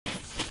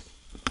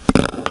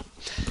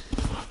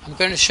I'm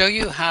going to show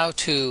you how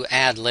to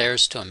add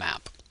layers to a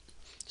map.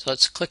 So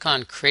let's click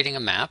on creating a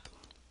map.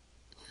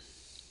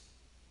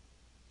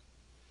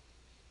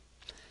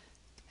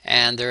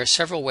 And there are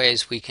several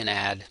ways we can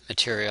add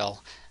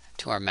material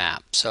to our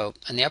map. So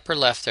in the upper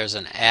left there's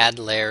an add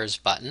layers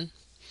button,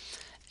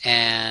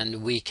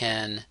 and we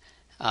can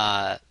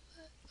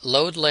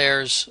load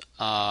layers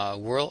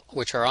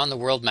which are on the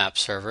WorldMap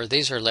server.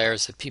 These are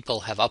layers that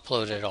people have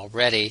uploaded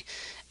already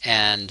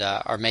and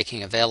are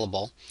making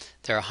available.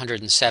 There are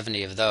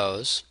 170 of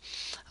those.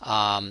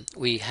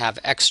 We have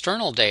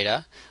external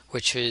data,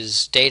 which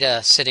is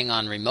data sitting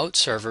on remote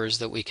servers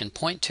that we can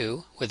point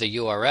to with a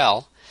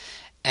URL.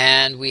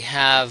 And we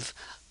have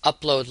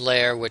upload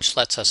layer, which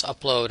lets us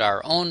upload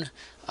our own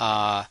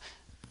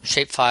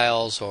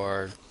shapefiles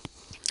or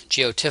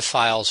geoTIFF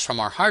files from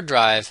our hard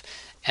drive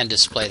and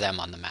display them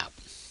on the map.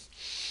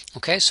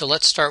 Okay, so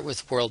let's start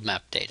with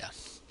WorldMap data.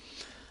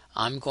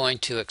 I'm going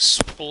to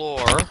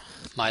explore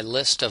my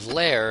list of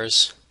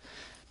layers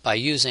by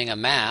using a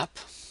map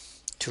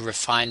to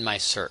refine my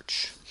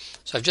search.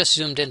 So I've just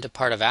zoomed into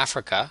part of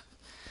Africa.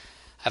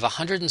 I have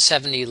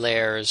 170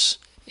 layers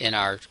in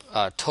our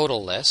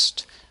total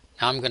list.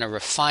 Now I'm going to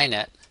refine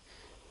it.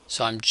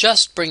 So I'm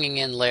just bringing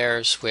in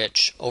layers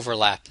which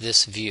overlap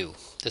this view,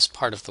 this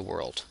part of the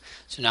world.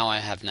 So now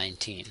I have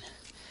 19.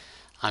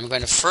 I'm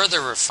going to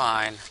further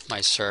refine my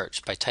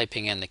search by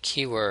typing in the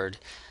keyword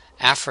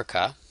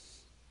Africa.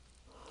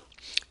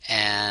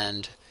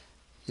 And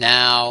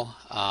now,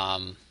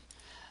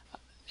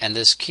 and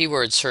this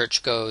keyword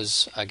search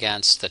goes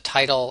against the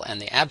title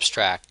and the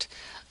abstract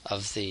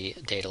of the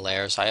data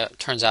layers. It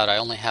turns out I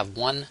only have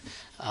one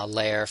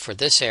layer for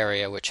this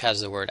area which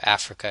has the word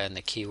Africa and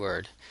the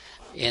keyword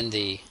in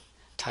the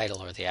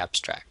title or the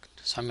abstract.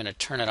 So I'm going to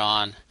turn it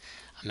on.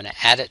 I'm going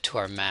to add it to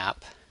our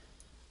map.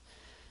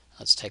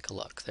 Let's take a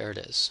look. There it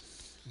is.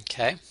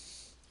 Okay.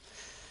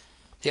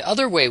 The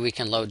other way we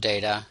can load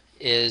data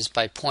is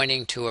by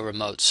pointing to a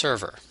remote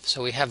server.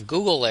 So we have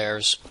Google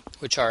layers,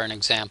 which are an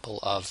example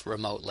of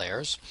remote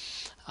layers.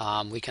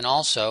 We can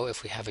also,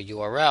 if we have a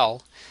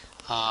URL,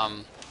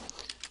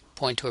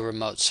 point to a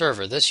remote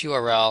server. This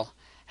URL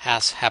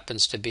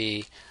happens to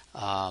be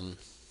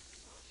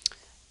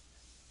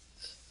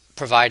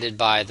provided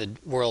by the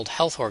World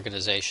Health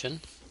Organization.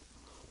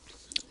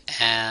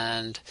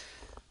 And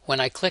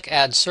when I click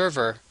Add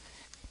Server,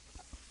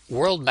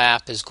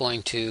 WorldMap is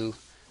going to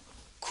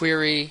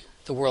query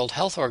the World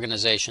Health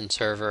Organization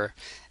server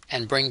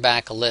and bring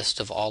back a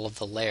list of all of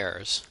the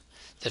layers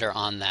that are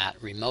on that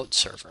remote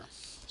server.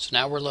 So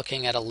now we're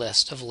looking at a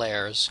list of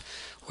layers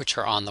which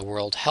are on the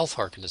World Health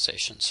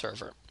Organization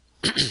server.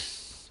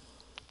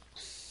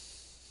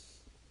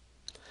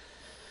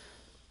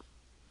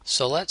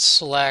 So let's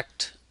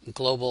select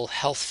Global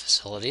Health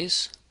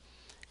Facilities,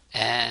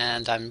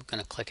 and I'm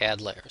going to click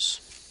Add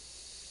Layers.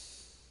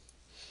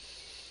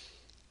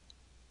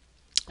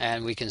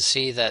 And we can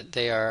see that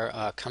they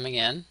are coming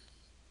in.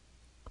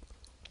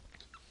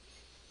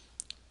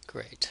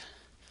 Great.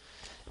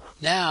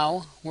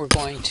 Now we're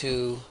going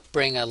to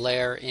bring a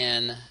layer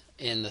in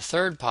the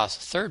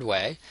third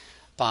way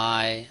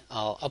by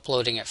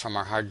uploading it from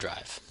our hard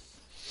drive.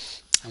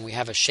 And we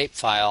have a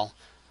shapefile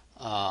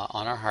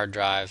on our hard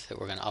drive that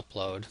we're going to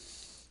upload.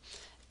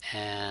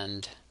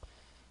 And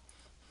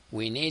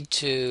we need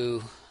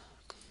to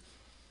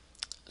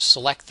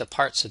select the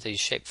parts of a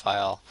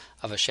shapefile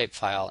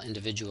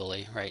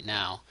individually right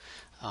now.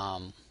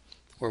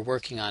 We're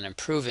working on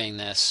improving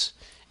this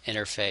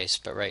interface,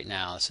 but right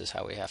now this is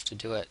how we have to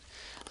do it.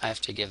 I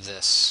have to give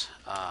this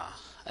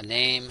a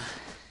name,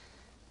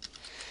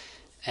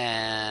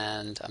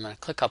 and I'm going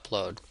to click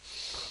upload.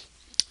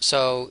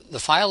 So the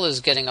file is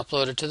getting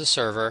uploaded to the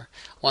server.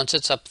 Once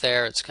it's up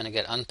there, it's going to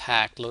get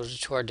unpacked,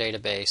 loaded to our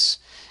database,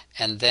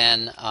 and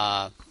then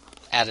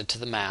added to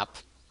the map.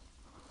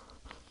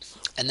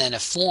 And then a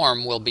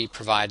form will be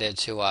provided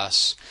to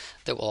us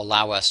that will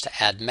allow us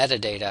to add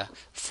metadata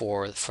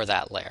for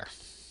that layer.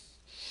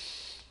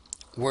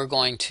 We're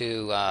going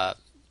to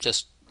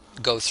just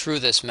go through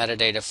this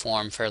metadata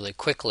form fairly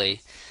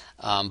quickly,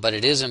 but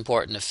it is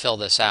important to fill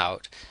this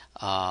out.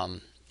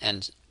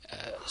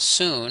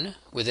 Soon,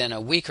 within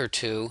a week or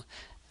two,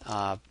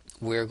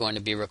 we're going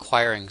to be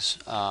requiring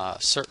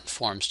certain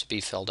forms to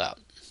be filled out.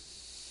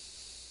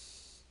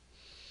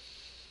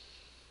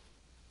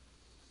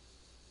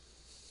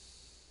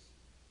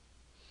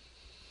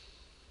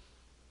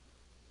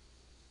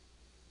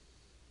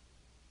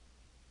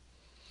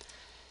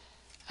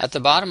 At the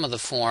bottom of the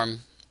form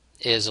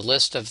is a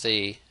list of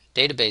the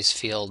database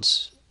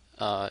fields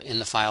in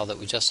the file that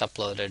we just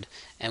uploaded,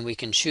 and we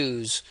can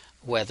choose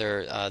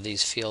whether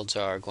these fields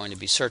are going to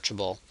be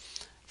searchable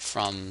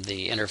from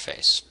the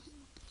interface.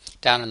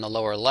 Down in the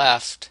lower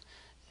left,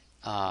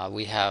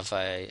 we have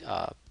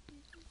a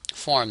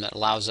form that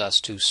allows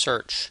us to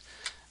search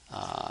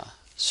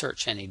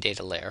any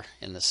data layer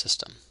in the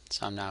system.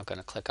 So I'm now going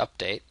to click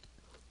Update.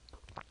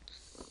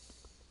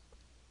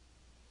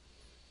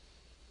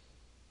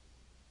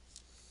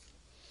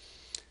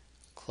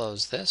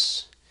 Close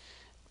this,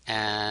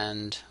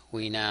 and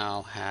we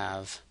now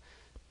have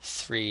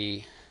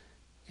 3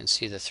 You can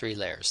see the 3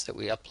 layers that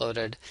we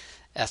uploaded: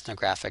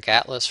 ethnographic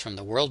atlas from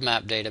the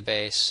WorldMap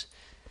database,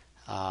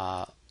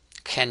 the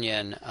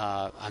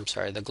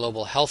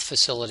global health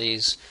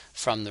facilities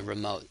from the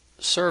remote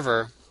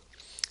server,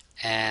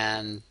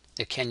 and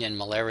the Kenyan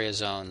malaria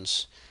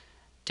zones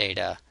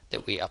data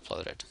that we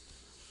uploaded.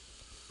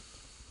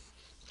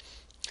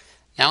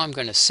 Now I'm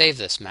going to save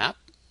this map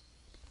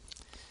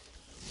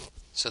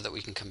so that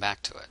we can come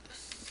back to it.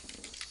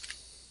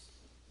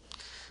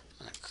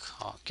 I'm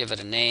going to give it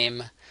a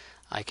name.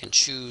 I can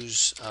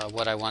choose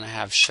what I want to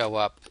have show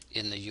up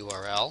in the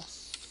URL.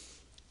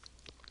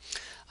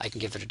 I can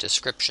give it a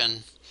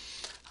description.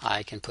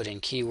 I can put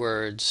in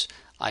keywords.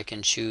 I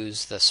can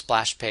choose the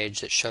splash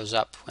page that shows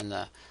up when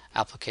the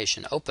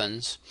application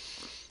opens,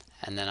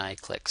 and then I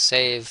click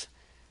Save,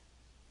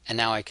 and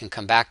now I can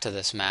come back to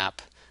this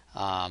map.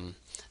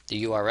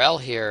 The URL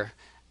here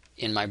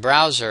in my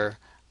browser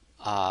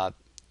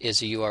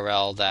is a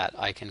URL that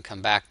I can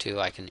come back to.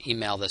 I can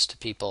email this to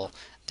people.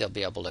 They'll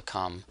be able to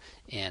come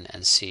in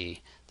and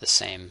see the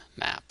same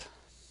map.